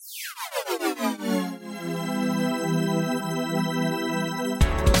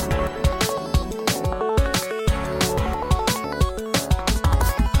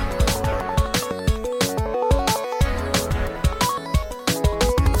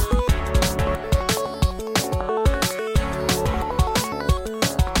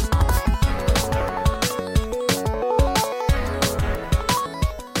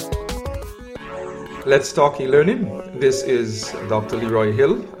Let's talk e-learning. This is Dr. Leroy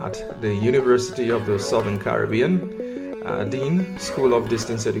Hill at the University of the Southern Caribbean, Dean, School of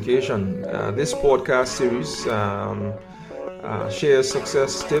Distance Education. This podcast series shares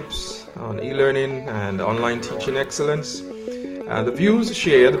success tips on e-learning and online teaching excellence. The views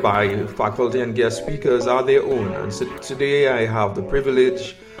shared by faculty and guest speakers are their own. And so today I have the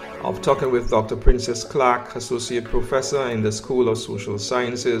privilege of talking with Dr. Princess Clark, Associate Professor in the School of Social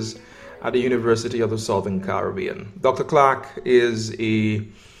Sciences at the University of the Southern Caribbean. Dr. Clark is a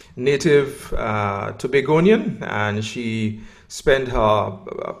native Tobagonian, and she spent her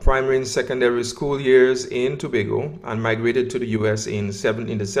primary and secondary school years in Tobago and migrated to the US in the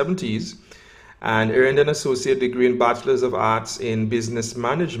 70s and earned an associate degree in Bachelor's of Arts in Business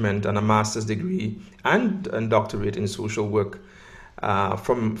Management and a master's degree and a doctorate in social work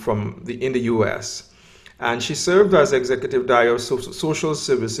in the US. And she served as executive director of social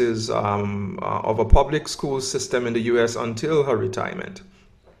services of a public school system in the U.S. until her retirement.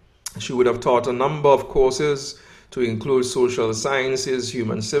 She would have taught a number of courses to include social sciences,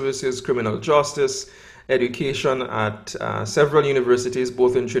 human services, criminal justice, education at several universities,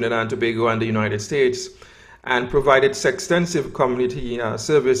 both in Trinidad and Tobago and the United States, and provided extensive community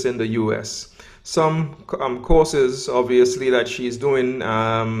service in the U.S. Some courses, obviously, that she's doing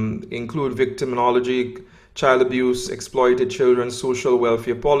include victimology, child abuse, exploited children, social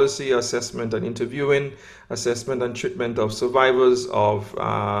welfare policy, assessment and interviewing, assessment and treatment of survivors of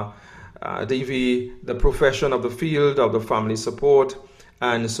DV, the profession of the field of the family support,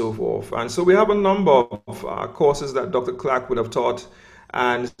 and so forth. And so we have a number of courses that Dr. Clark would have taught.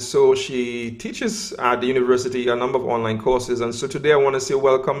 And so she teaches at the university a number of online courses. And so today I want to say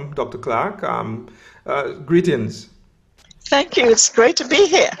welcome, Dr. Clark. Greetings. Thank you. It's great to be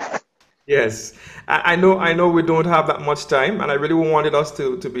here. Yes, I know we don't have that much time, and I really wanted us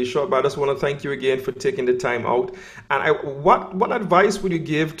to be short, but I just want to thank you again for taking the time out. And what advice would you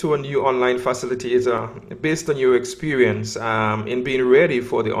give to a new online facilitator based on your experience in being ready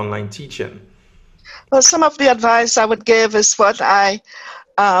for the online teaching? Well, some of the advice I would give is what I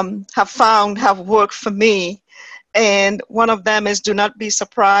have found have worked for me. And one of them is do not be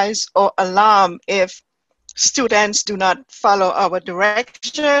surprised or alarmed if students do not follow our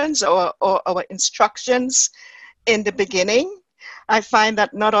directions or our instructions in the beginning. I find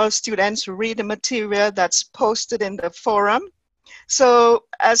that not all students read the material that's posted in the forum. So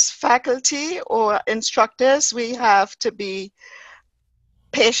as faculty or instructors, we have to be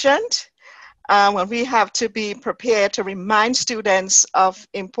patient. We have to be prepared to remind students of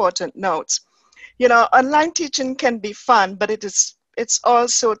important notes. You know, online teaching can be fun, but it's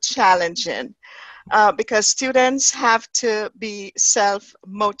also challenging. Because students have to be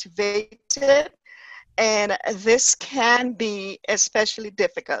self-motivated, and this can be especially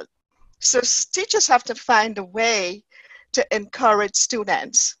difficult. So teachers have to find a way to encourage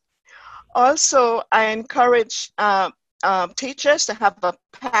students. Also, I encourage teachers to have a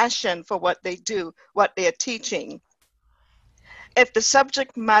passion for what they do, what they're teaching. If the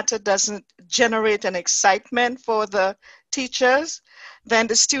subject matter doesn't generate an excitement for the teachers, then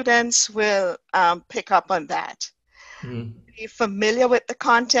the students will pick up on that. Mm-hmm. Be familiar with the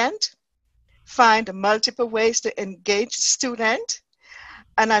content, find multiple ways to engage the student.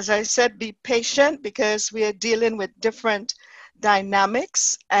 And as I said, be patient because we are dealing with different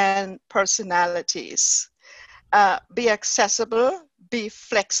dynamics and personalities. Be accessible, be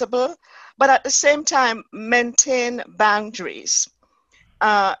flexible, but at the same time, maintain boundaries.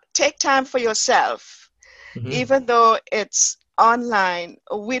 Take time for yourself. Mm-hmm. Even though it's online,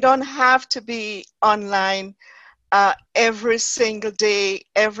 we don't have to be online every single day,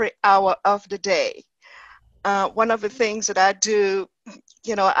 every hour of the day. One of the things that I do,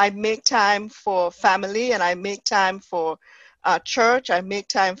 you know, I make time for family and I make time for church. I make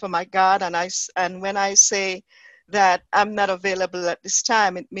time for my God. And when I say that I'm not available at this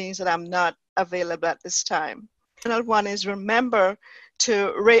time, it means that I'm not available at this time. Another one is remember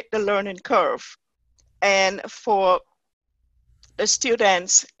to rate the learning curve. And for the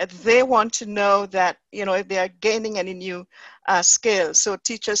students, they want to know that, you know, if they are gaining any new skills. So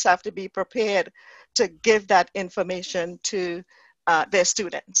teachers have to be prepared to give that information to their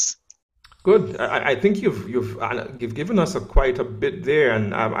students. Good. I think you've given us quite a bit there,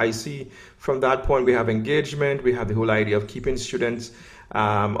 and I see from that point we have engagement. We have the whole idea of keeping students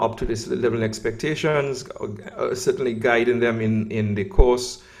up to this level of expectations, certainly guiding them in the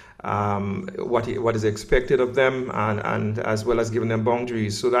course, what is expected of them, and as well as giving them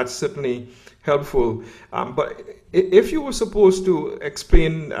boundaries. So that's certainly helpful. But if you were supposed to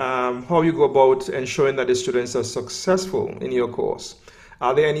explain how you go about ensuring that the students are successful in your course,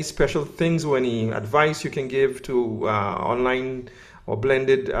 are there any special things or any advice you can give to online or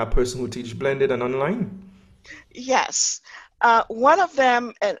blended person who teach blended and online? Yes. One of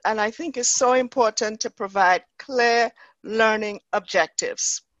them, and I think is so important, to provide clear learning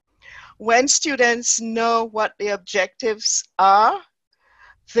objectives. When students know what the objectives are,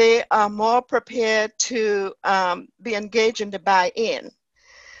 they are more prepared to be engaged in the buy-in.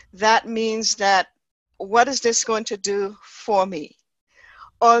 That means that, what is this going to do for me?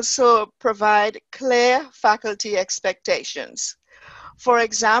 Also provide clear faculty expectations. For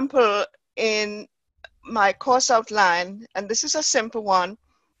example, in my course outline, and this is a simple one,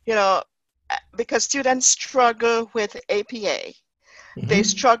 you know, because students struggle with APA, they Hmm.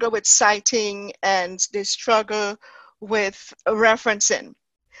 struggle with citing, and they struggle with referencing.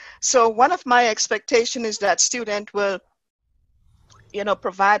 So one of my expectations is that student will,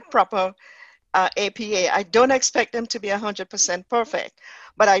 provide proper APA. I don't expect them to be 100% perfect,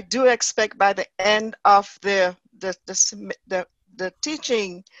 but I do expect by the end of the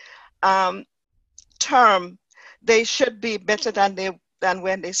teaching um, term, they should be better than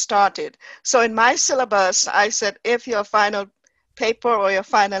when they started. So in my syllabus, I said, if your final paper or your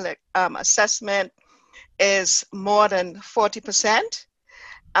final assessment is more than 40%,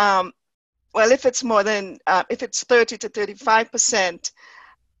 um, well, if it's 30 to 35%,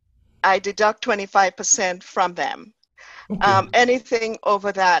 I deduct 25% from them. Okay. Anything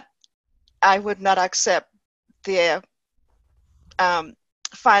over that, I would not accept their um,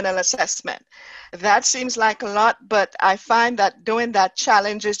 final assessment. That seems like a lot, but I find that doing that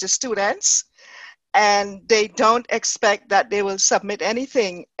challenges the students, and they don't expect that they will submit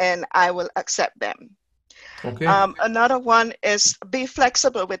anything, and I will accept them. Okay. Another one is be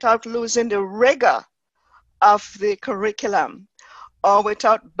flexible without losing the rigor of the curriculum, or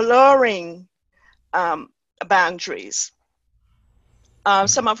without blurring um, boundaries.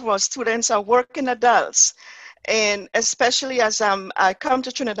 Some of our students are working adults, and especially as I come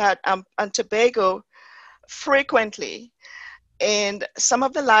to Trinidad and Tobago frequently, and some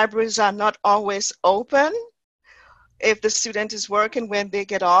of the libraries are not always open if the student is working when they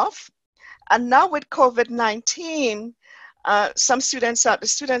get off. And now with COVID-19, the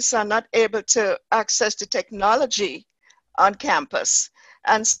students are not able to access the technology on campus.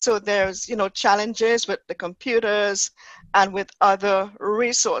 And so there's, challenges with the computers and with other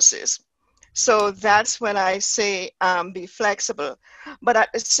resources. So that's when I say be flexible, but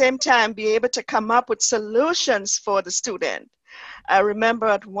at the same time, be able to come up with solutions for the student. I remember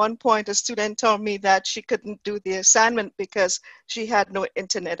at one point a student told me that she couldn't do the assignment because she had no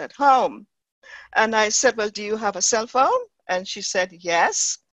internet at home. And I said, well, do you have a cell phone? And she said,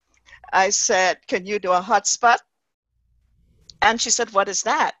 yes. I said, can you do a hotspot? And she said, what is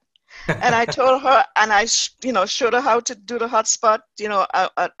that? And I told her, and I, showed her how to do the hotspot,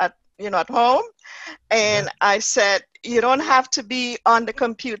 at home. Yeah. And I said, you don't have to be on the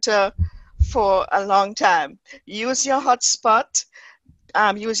computer for a long time. Use your hotspot,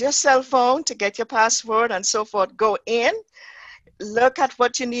 use your cell phone to get your password and so forth. Go in, look at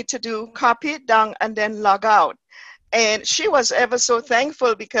what you need to do, copy it down, and then log out. And she was ever so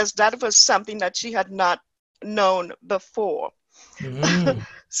thankful because that was something that she had not known before. Hmm.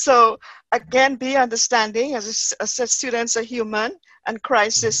 So again, be understanding, as students are human and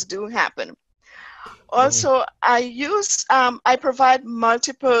crises do happen. Oh, Also, I provide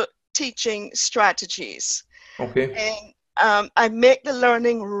multiple teaching strategies, okay. and I make the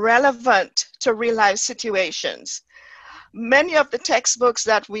learning relevant to real life situations. Many of the textbooks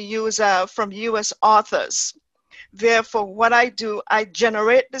that we use are from US authors. Therefore, what I do, I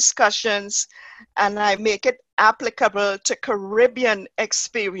generate discussions and I make it applicable to Caribbean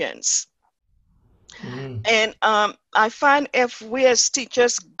experience. Mm. And I find if we as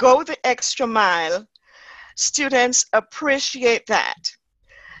teachers go the extra mile, students appreciate that.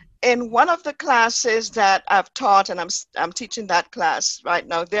 In one of the classes that I've taught, and I'm teaching that class right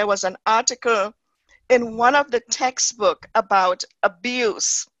now, there was an article in one of the textbook about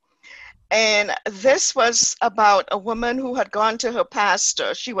abuse. And this was about a woman who had gone to her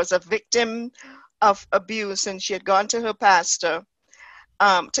pastor. She was a victim of abuse, and she had gone to her pastor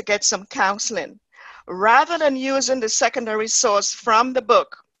to get some counseling. Rather than using the secondary source from the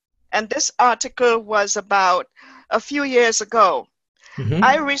book, And this article was about a few years ago.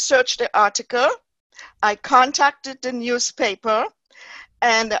 I researched the article, I contacted the newspaper,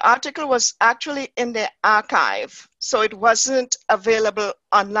 and the article was actually in the archive, so it wasn't available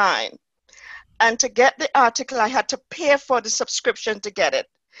online. And to get the article, I had to pay for the subscription to get it.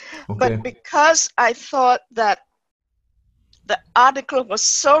 Okay. But because I thought that the article was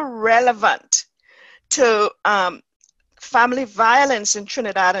so relevant to family violence in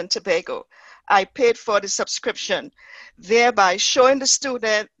Trinidad and Tobago, I paid for the subscription, thereby showing the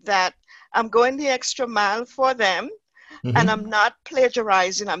student that I'm going the extra mile for them, and I'm not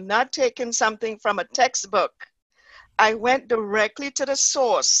plagiarizing. I'm not taking something from a textbook. I went directly to the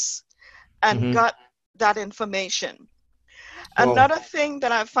source and got that information. Wow. Another thing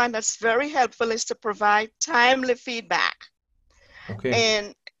that I find that's very helpful is to provide timely feedback. Okay.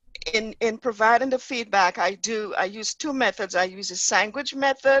 And in providing the feedback, I use two methods. I use a sandwich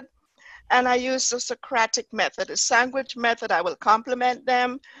method and I use the Socratic method. The sandwich method, I will compliment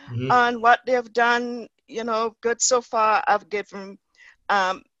them on what they've done, good so far. I've given,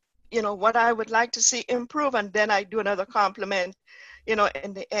 what I would like to see improve, and then I do another compliment, in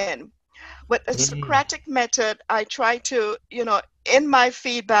the end. With the Socratic method, I try to, in my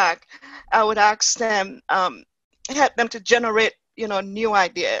feedback, I would ask them, help them to generate, new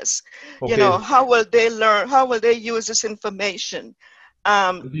ideas. Okay. How will they learn? How will they use this information?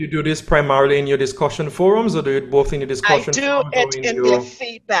 Do you do this primarily in your discussion forums, or do you do it both in your discussion forums? I do it in their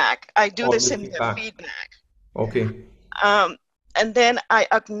feedback. I do this in their feedback. feedback. Okay. And then I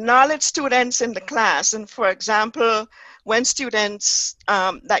acknowledge students in the class. And for example, when students,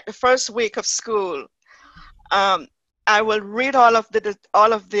 like the first week of school, I will read all of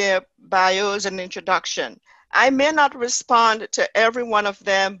their bios and introduction. I may not respond to every one of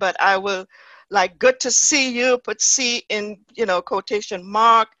them, but I will, like, good to see you, put C in, quotation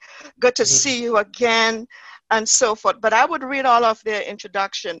mark, good to see you again, and so forth. But I would read all of their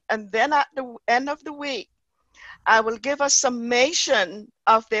introduction. And then at the end of the week, I will give a summation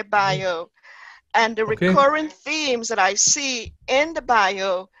of their bio and the recurring themes that I see in the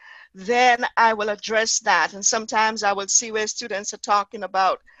bio. Then I will address that. And sometimes I will see where students are talking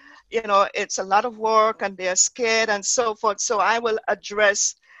about, it's a lot of work and they're scared and so forth. So I will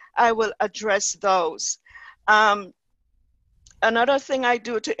address those. Another thing I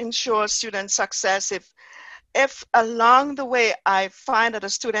do to ensure student success, if along the way I find that a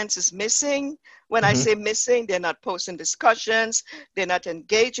student is missing, when I say missing, they're not posting discussions, they're not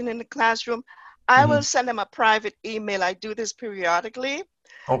engaging in the classroom, I will send them a private email. I do this periodically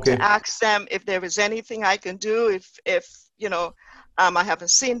to ask them if there is anything I can do, if I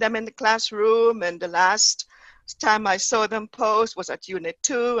haven't seen them in the classroom, and the last time I saw them post was at Unit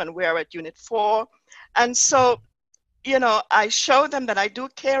 2 and we're at Unit 4. And so, I show them that I do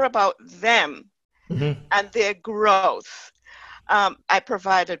care about them and their growth. I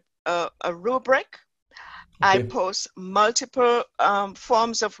provided a rubric. I post multiple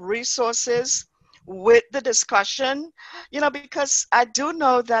forms of resources with the discussion, because I do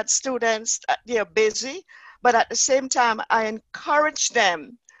know that students, they're busy, but at the same time, I encourage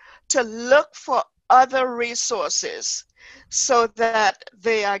them to look for other resources so that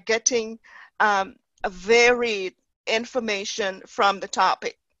they are getting a varied information from the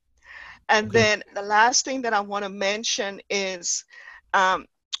topic. And then the last thing that I want to mention is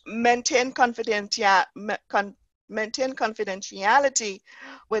maintain confidentiality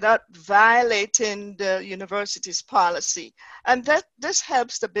without violating the university's policy. And this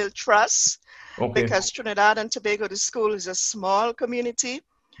helps to build trust, because Trinidad and Tobago, the school, is a small community.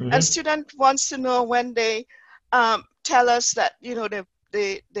 And student wants to know when they tell us that, the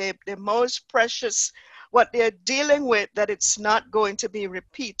most precious, what they're dealing with, that it's not going to be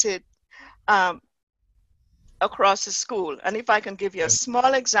repeated across the school. And if I can give you a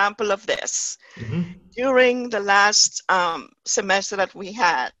small example of this, during the last semester that we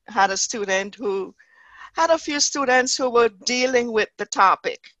had a student who had a few students who were dealing with the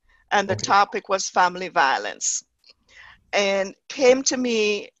topic, and the topic was family violence, and came to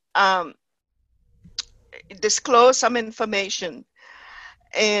me, disclosed some information.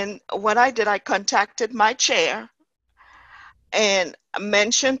 And what I did, I contacted my chair and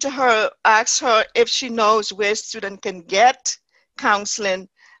mentioned to her, asked her if she knows where student can get counseling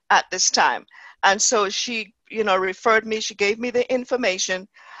at this time. And so she, referred me, she gave me the information.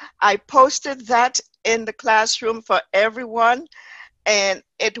 I posted that in the classroom for everyone, and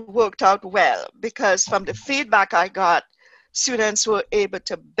it worked out well, because from the feedback I got, students were able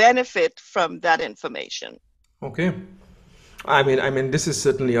to benefit from that information. Okay. I mean, this is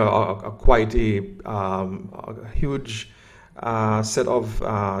certainly quite a huge set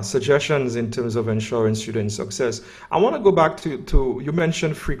of suggestions in terms of ensuring student success. I want to go back to you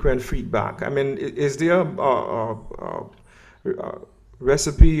mentioned frequent feedback. I mean, is there a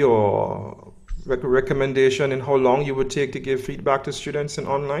recipe or recommendation in how long you would take to give feedback to students in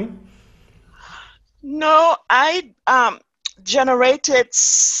online? No, I generated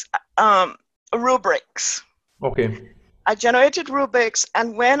um, rubrics. Okay. I generated rubrics,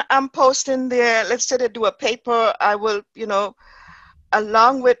 and when I'm posting there, let's say they do a paper, I will,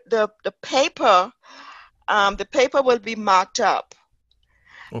 along with the paper will be marked up.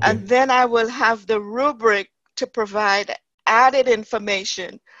 Okay. And then I will have the rubric to provide added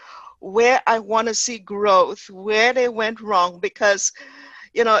information where I want to see growth, where they went wrong, because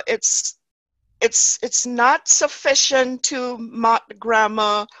it's not sufficient to mark the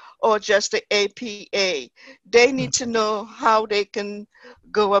grammar or just the APA. They need to know how they can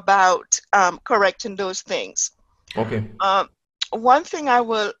go about correcting those things. Okay. One thing I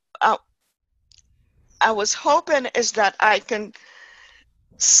was hoping is that I can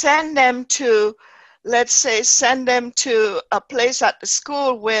send them to, let's say, send them to a place at the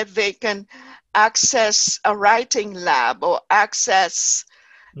school where they can access a writing lab or access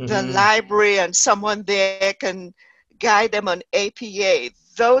the Mm-hmm. library, and someone there can guide them on APA.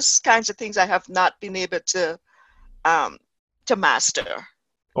 Those kinds of things I have not been able um, to master.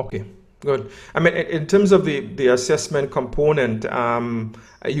 Okay, good. I mean, in terms of the assessment component,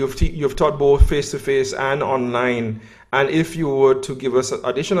 you've taught both face-to-face and online. And if you were to give us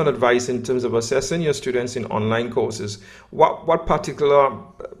additional advice in terms of assessing your students in online courses, what particular,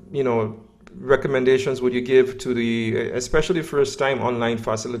 you know, recommendations would you give to the especially first-time online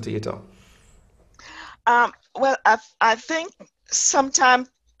facilitator? Well, I think sometimes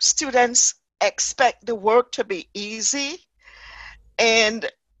students expect the work to be easy, and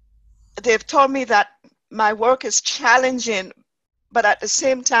they've told me that my work is challenging, but at the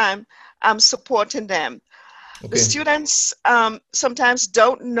same time, I'm supporting them. The Okay. students sometimes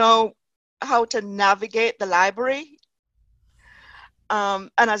don't know how to navigate the library. And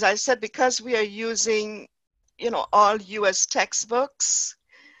as I said, because we are using, all US textbooks,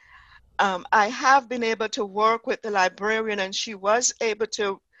 I have been able to work with the librarian, and she was able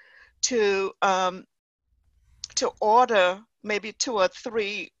to um, to order maybe two or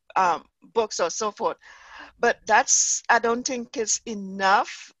three books or so forth. But I don't think is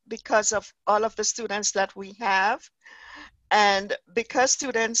enough because of all of the students that we have. And because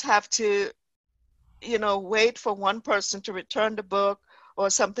students have to, wait for one person to return the book or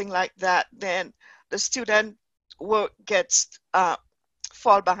something like that, then the student work gets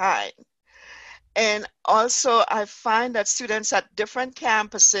fall behind. And also, I find that students at different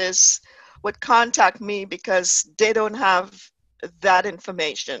campuses would contact me because they don't have that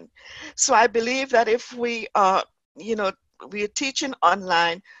information. So I believe that if we are, we are teaching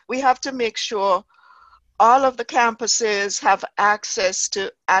online, we have to make sure all of the campuses have access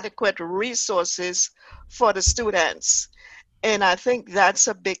to adequate resources for the students. And I think that's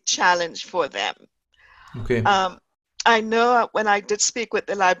a big challenge for them. Okay. Um, I know when I did speak with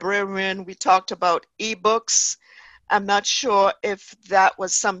the librarian, we talked about ebooks. I'm not sure if that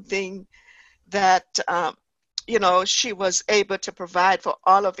was something that, she was able to provide for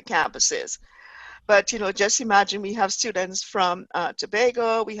all of the campuses. But, just imagine we have students from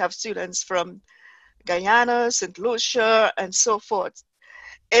Tobago, we have students from Guyana, St. Lucia, and so forth.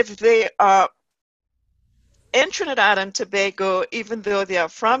 If they are in Trinidad and Tobago, even though they are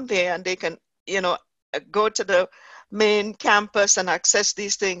from there and they can, go to the main campus and access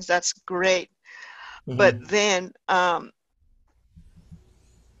these things, that's great. But Mm-hmm. then,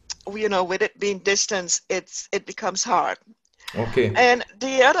 with it being distance, it becomes hard. Okay. And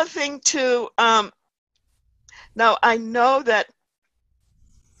the other thing too, now I know that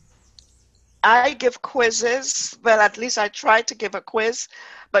I give quizzes. Well, at least I try to give a quiz,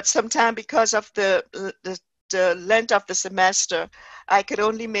 but sometimes because of the length of the semester, I could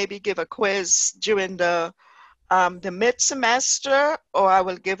only maybe give a quiz during the mid-semester, or I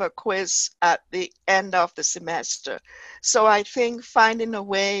will give a quiz at the end of the semester. So I think finding a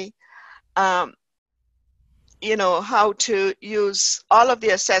way, um, how to use all of the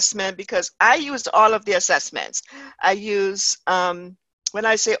assessment, because I used all of the assessments. I use, when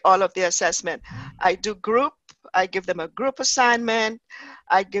I say all of the assessment, I do group, I give them a group assignment,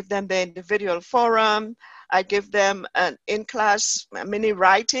 I give them the individual forum, I give them an in-class mini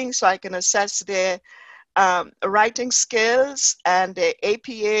writing so I can assess their writing skills and their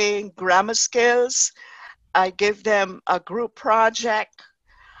APA grammar skills. I give them a group project.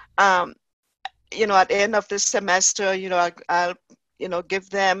 Um, at the end of the semester, I'll give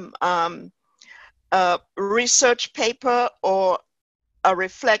them a research paper or a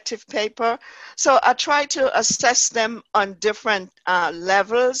reflective paper. So I try to assess them on different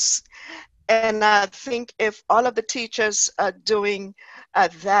levels. And I think if all of the teachers are doing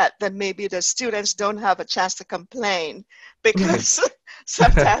that, then maybe the students don't have a chance to complain, because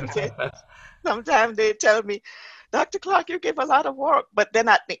sometimes they tell me, Dr. Clark, you give a lot of work, but then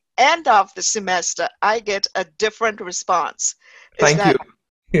at the end of the semester, I get a different response. Thank you.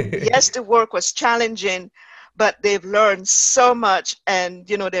 Yes, the work was challenging, but they've learned so much, and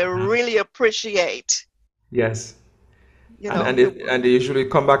they really appreciate. Yes. And they usually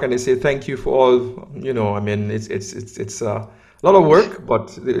come back and they say thank you for all. I mean, it's a lot of work,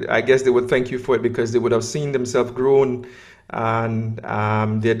 but I guess they would thank you for it because they would have seen themselves grown, and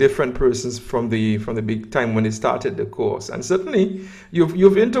they're different persons from the big time when they started the course. And certainly,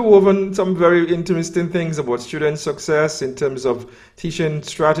 you've interwoven some very interesting things about student success in terms of teaching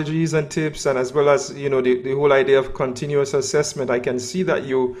strategies and tips, and as well as the whole idea of continuous assessment. I can see that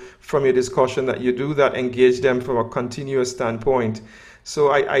from your discussion, that you do that, engage them from a continuous standpoint.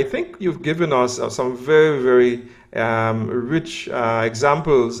 So I think you've given us some very, very rich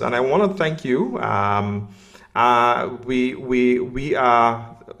examples, and I want to thank you. We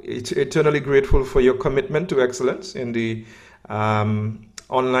are eternally grateful for your commitment to excellence in the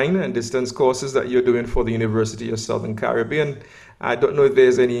online and distance courses that you're doing for the University of Southern Caribbean. I don't know if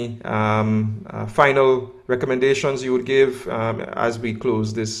there's any final recommendations you would give as we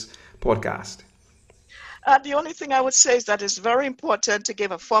close this podcast. The only thing I would say is that it's very important to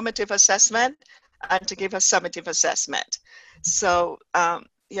give a formative assessment and to give a summative assessment. So,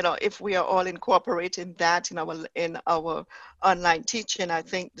 if we are all incorporating that in our online teaching, I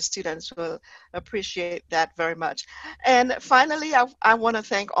think the students will appreciate that very much. And finally, I want to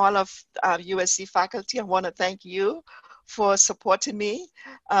thank all of USC faculty. I want to thank you for supporting me,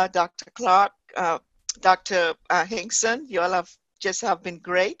 Dr. Clark, Dr. Hinkson. You all have been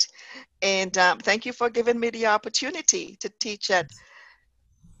great. And thank you for giving me the opportunity to teach at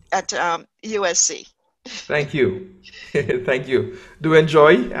USC. Thank you. Thank you. Do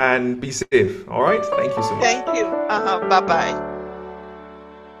enjoy and be safe. All right. Thank you so much. Thank you. Bye-bye.